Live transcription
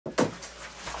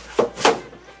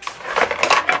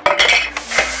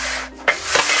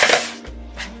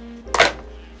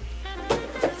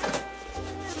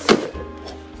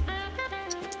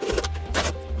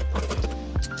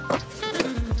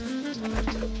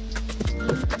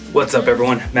What's up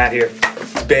everyone, Matt here.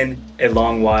 It's been a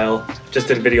long while. Just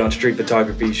did a video on street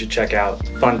photography you should check out.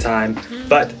 Fun time.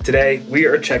 But today we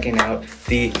are checking out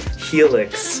the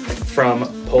HELIX from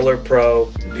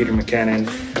PolarPro, Peter McKinnon.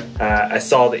 I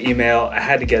saw the email, I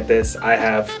had to get this. I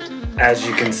have, as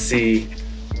you can see,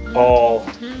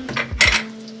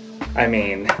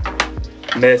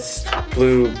 mist,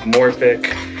 blue,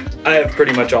 morphic. I have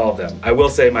pretty much all of them. I will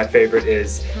say my favorite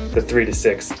is the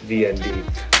 3-6 VND.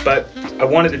 But I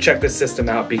wanted to check this system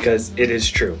out because it is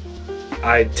true.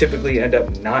 I typically end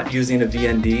up not using a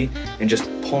VND and just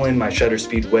pulling my shutter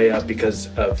speed way up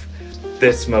because of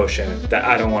this motion that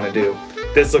I don't want to do.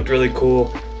 This looked really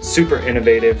cool, super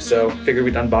innovative, so figured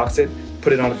we'd unbox it,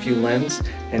 put it on a few lenses,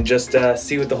 and just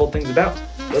see what the whole thing's about.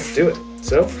 Let's do it.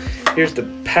 So here's the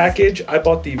package. I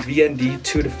bought the VND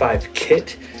 2-5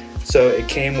 kit. So it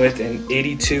came with an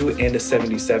 82 and a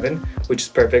 77, which is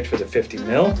perfect for the 50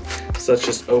 mil. So let's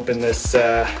just open this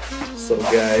little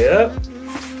guy up.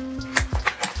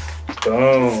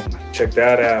 Boom, check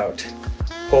that out.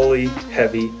 Holy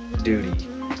heavy duty.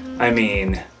 I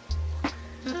mean,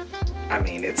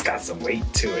 it's got some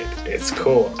weight to it. It's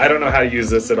cool. I don't know how to use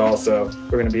this at all, so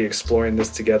we're gonna be exploring this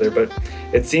together, but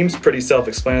it seems pretty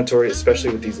self-explanatory,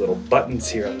 especially with these little buttons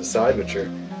here on the side, which are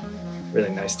really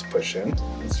nice to push in.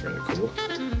 That's really cool.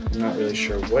 I'm not really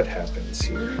sure what happens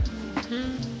here.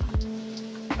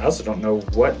 I also don't know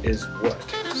what is what.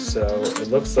 So it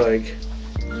looks like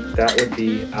that would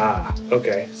be,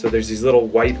 okay. So there's these little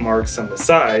white marks on the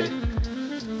side.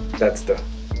 That's the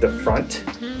front.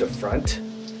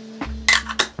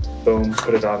 Boom,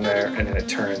 put it on there, and then it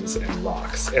turns and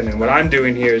locks. And then what I'm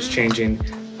doing here is changing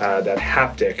that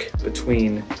haptic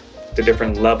between the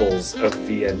different levels of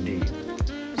VND.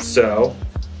 So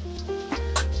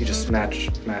you just match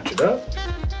it up.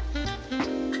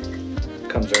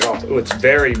 Comes right off. Oh, it's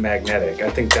very magnetic. I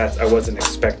think I wasn't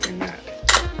expecting that.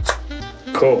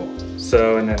 Cool.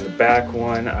 So, and then the back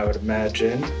one, I would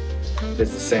imagine,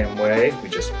 is the same way. We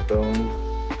just boom.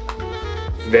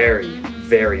 Very,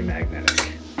 very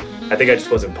magnetic. I think I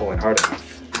just wasn't pulling hard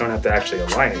enough. You don't have to actually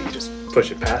align it, you just push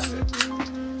it past it.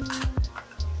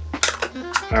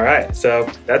 All right, so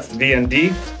that's the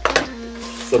VND.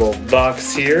 This little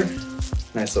box here,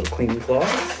 nice little cleaning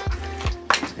cloth.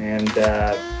 And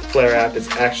flare app is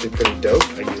actually pretty dope.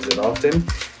 I use it often.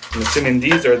 I'm assuming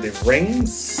these are the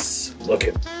rings. Look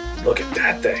at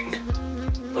that thing.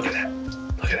 Look at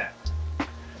that.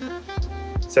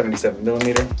 77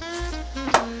 millimeter.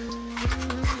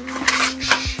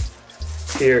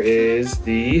 Here is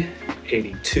the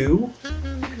 82.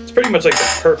 It's pretty much like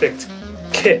the perfect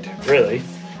kit, really.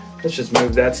 Let's just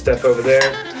move that stuff over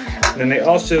there. And then they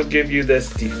also give you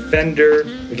this defender.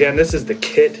 Again, this is the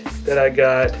kit that I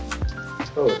got.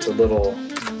 Oh, it's a little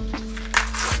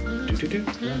that didn't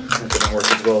work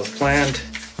as well as planned.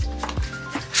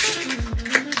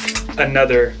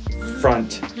 Another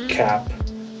front cap.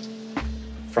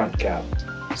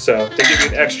 So they give you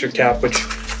an extra cap, which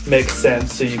makes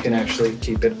sense, so you can actually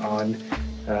keep it on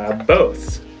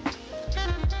both.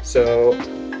 So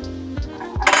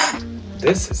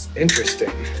this is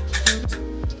interesting.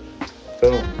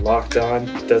 Boom, locked on,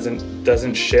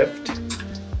 doesn't shift,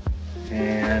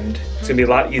 and it's gonna be a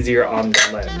lot easier on the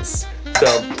lens. So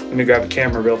let me grab a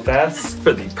camera real fast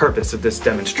for the purpose of this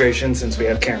demonstration. Since we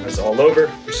have cameras all over,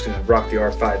 we're just gonna rock the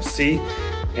R5C,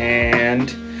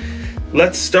 and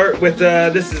let's start with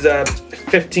this is a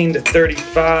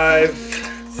 15-35,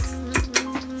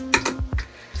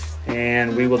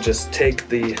 and we will just take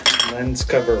the lens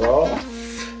cover off.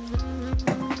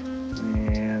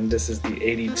 This is the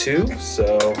 82,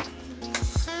 so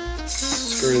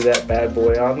screw that bad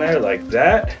boy on there like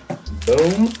that.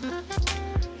 Boom.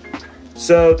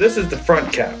 So this is the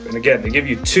front cap, and again, they give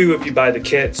you two if you buy the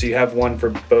kit, so you have one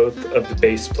for both of the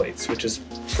base plates, which is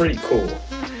pretty cool.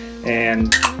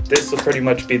 And this will pretty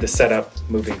much be the setup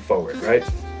moving forward, right?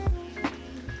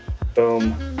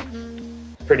 Boom.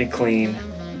 Pretty clean.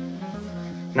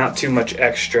 Not too much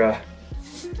extra.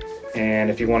 And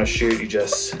if you want to shoot, you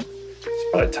just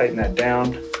probably tighten that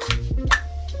down.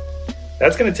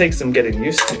 That's gonna take some getting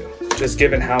used to, just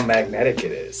given how magnetic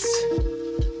it is.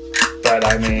 But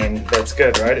I mean, that's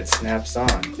good, right? It snaps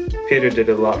on. Peter did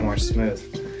it a lot more smooth.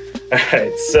 All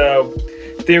right, so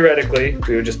theoretically,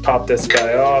 we would just pop this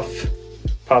guy off,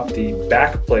 pop the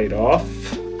back plate off,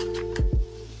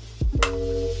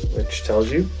 which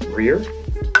tells you rear.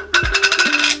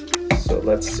 So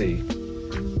let's see,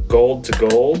 gold to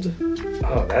gold.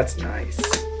 Oh, that's nice.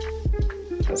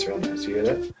 That's real nice. You hear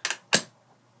that?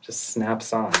 Just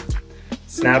snaps on.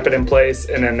 Snap it in place,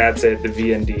 and then that's it. The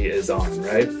VND is on,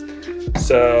 right?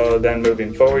 So then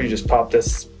moving forward, you just pop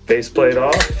this faceplate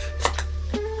off,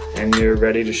 and you're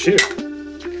ready to shoot.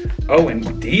 Oh,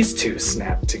 and these two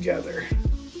snap together.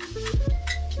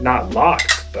 Not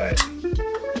locked, but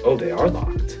oh, they are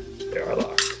locked. They are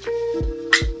locked.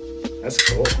 That's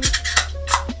cool.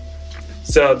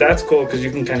 So that's cool because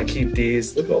you can kind of keep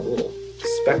these. Look at all the little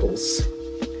speckles.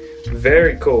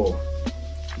 Very cool.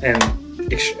 And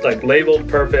it's like labeled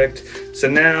perfect. So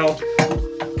now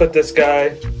put this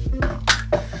guy.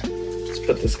 Let's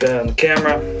put this guy on the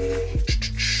camera.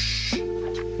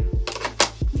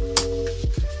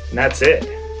 And that's it.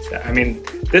 I mean,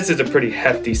 this is a pretty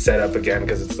hefty setup again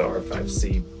because it's the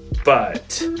R5C,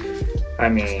 but I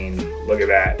mean, look at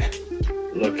that.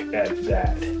 Look at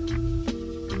that.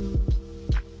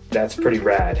 That's pretty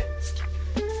rad.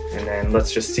 And then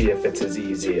let's just see if it's as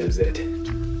easy as it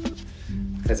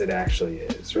actually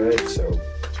is, right? So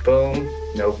boom,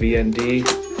 no VND,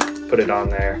 put it on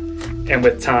there. And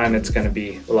with time, it's gonna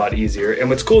be a lot easier. And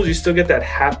what's cool is you still get that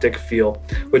haptic feel,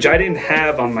 which I didn't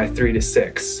have on my 3 to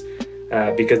 6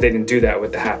 because they didn't do that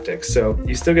with the haptic. So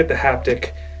you still get the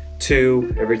haptic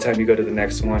too every time you go to the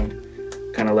next one,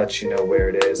 kind of lets you know where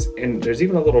it is. And there's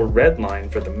even a little red line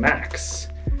for the max,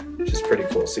 which is pretty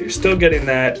cool. So you're still getting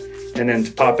that, and then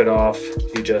to pop it off,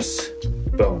 you just,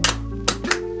 boom.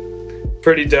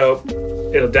 Pretty dope.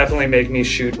 It'll definitely make me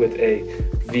shoot with a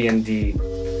VND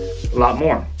a lot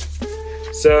more.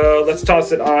 So let's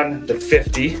toss it on the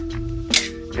 50.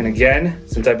 And again,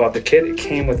 since I bought the kit, it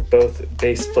came with both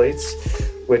base plates,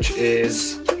 which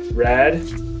is rad,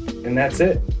 and that's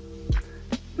it.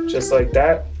 Just like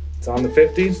that, it's on the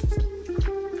 50.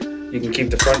 You can keep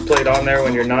the front plate on there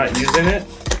when you're not using it.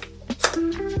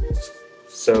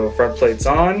 So front plate's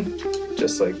on,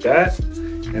 just like that.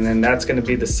 And then that's gonna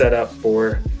be the setup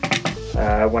for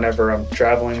whenever I'm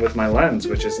traveling with my lens,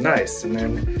 which is nice. And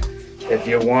then if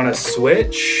you wanna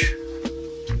switch,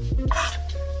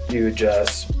 you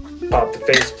just pop the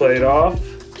faceplate off,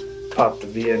 pop the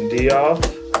VND off,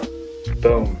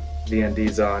 boom,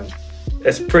 VND's on.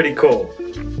 It's pretty cool.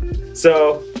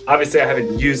 So obviously I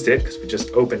haven't used it because we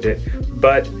just opened it,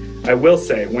 but I will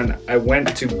say when I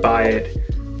went to buy it,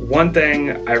 one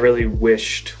thing I really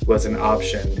wished was an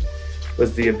option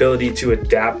was the ability to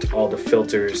adapt all the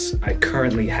filters I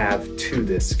currently have to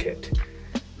this kit.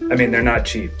 I mean, they're not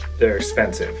cheap, they're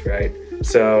expensive, right?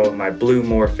 So my blue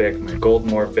Morphic, my gold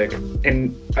Morphic,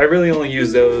 and I really only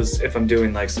use those if I'm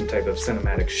doing like some type of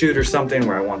cinematic shoot or something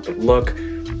where I want the look.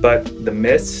 But the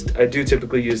mist, I do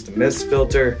typically use the mist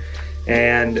filter,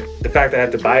 and the fact that I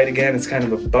have to buy it again is kind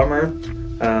of a bummer,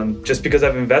 just because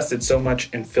I've invested so much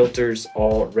in filters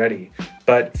already.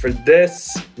 But for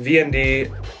this,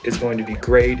 VND is going to be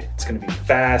great. It's going to be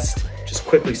fast, just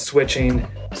quickly switching,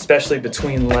 especially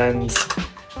between lens.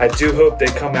 I do hope they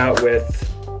come out with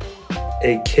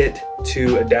a kit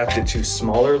to adapt it to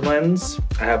smaller lens.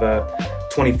 I have a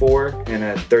 24 and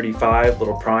a 35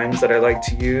 little primes that I like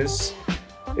to use.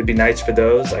 It'd be nice for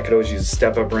those. I could always use a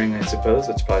step-up ring, I suppose.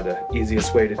 That's probably the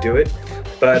easiest way to do it.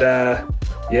 But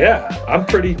yeah, I'm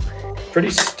pretty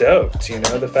stoked, you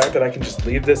know, the fact that I can just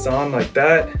leave this on like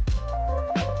that.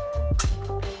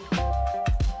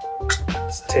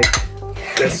 Let's take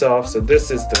this off. So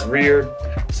this is the rear.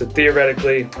 So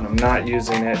theoretically, when I'm not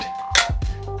using it,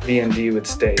 VND would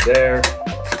stay there.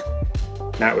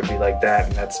 And that would be like that,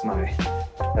 and that's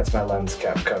my lens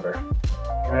cap cover.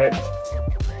 All right,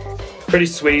 pretty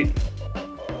sweet.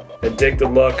 I dig the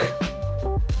look.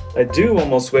 I do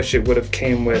almost wish it would have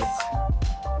came with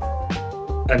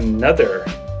another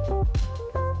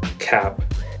cap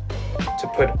to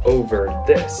put over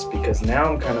this, because now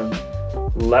I'm kind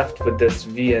of left with this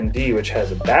VND, which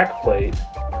has a back plate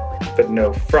but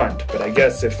no front. But I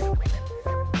guess if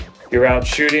you're out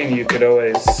shooting, you could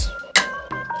always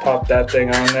pop that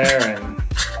thing on there and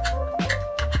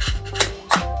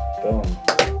boom,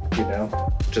 you know,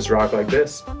 just rock like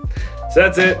this. So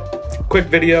that's it. Quick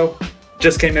video.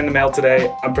 Just came in the mail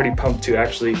today. I'm pretty pumped to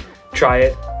actually try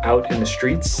it out in the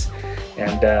streets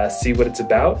and see what it's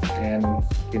about. And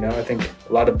you know, I think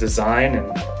a lot of design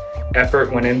and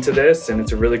effort went into this, and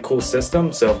it's a really cool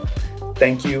system. So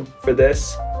thank you for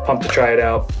this. Pumped to try it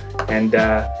out, and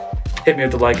hit me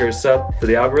with the like or sub for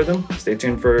the algorithm. Stay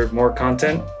tuned for more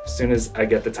content as soon as I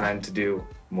get the time to do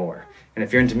more. And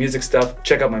if you're into music stuff,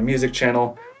 check out my music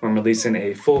channel where I'm releasing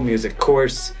a full music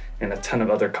course and a ton of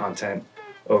other content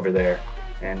over there.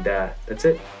 And that's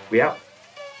it. We out.